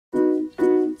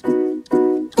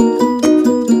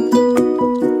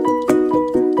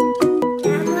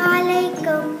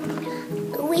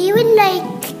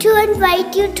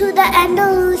invite you to the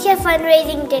Andalusia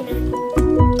fundraising dinner.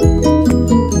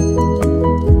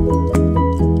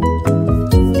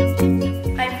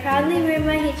 I proudly wear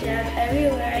my hijab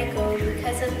everywhere I go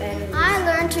because of Andalusia. I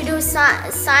learned to do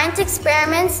science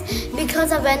experiments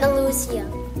because of Andalusia.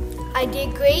 I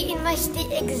did great in my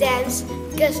state exams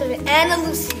because of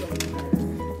Andalusia.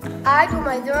 I do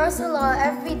my Salah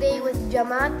every day with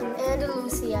Jamaat in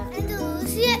Andalusia.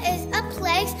 Andalusia is a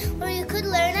place where you could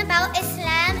learn about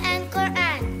Islam and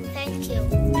Quran. Thank you.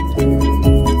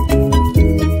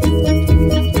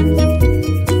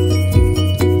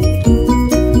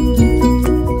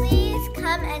 Please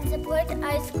come and support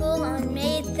our school on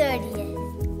May 30th.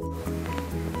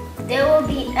 There will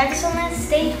be excellent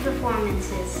stage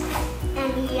performances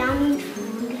And yummy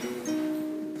food.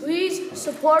 Please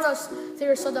support us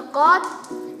through sadaqat,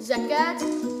 zakat,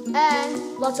 and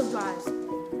lots of drives.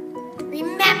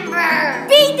 Remember,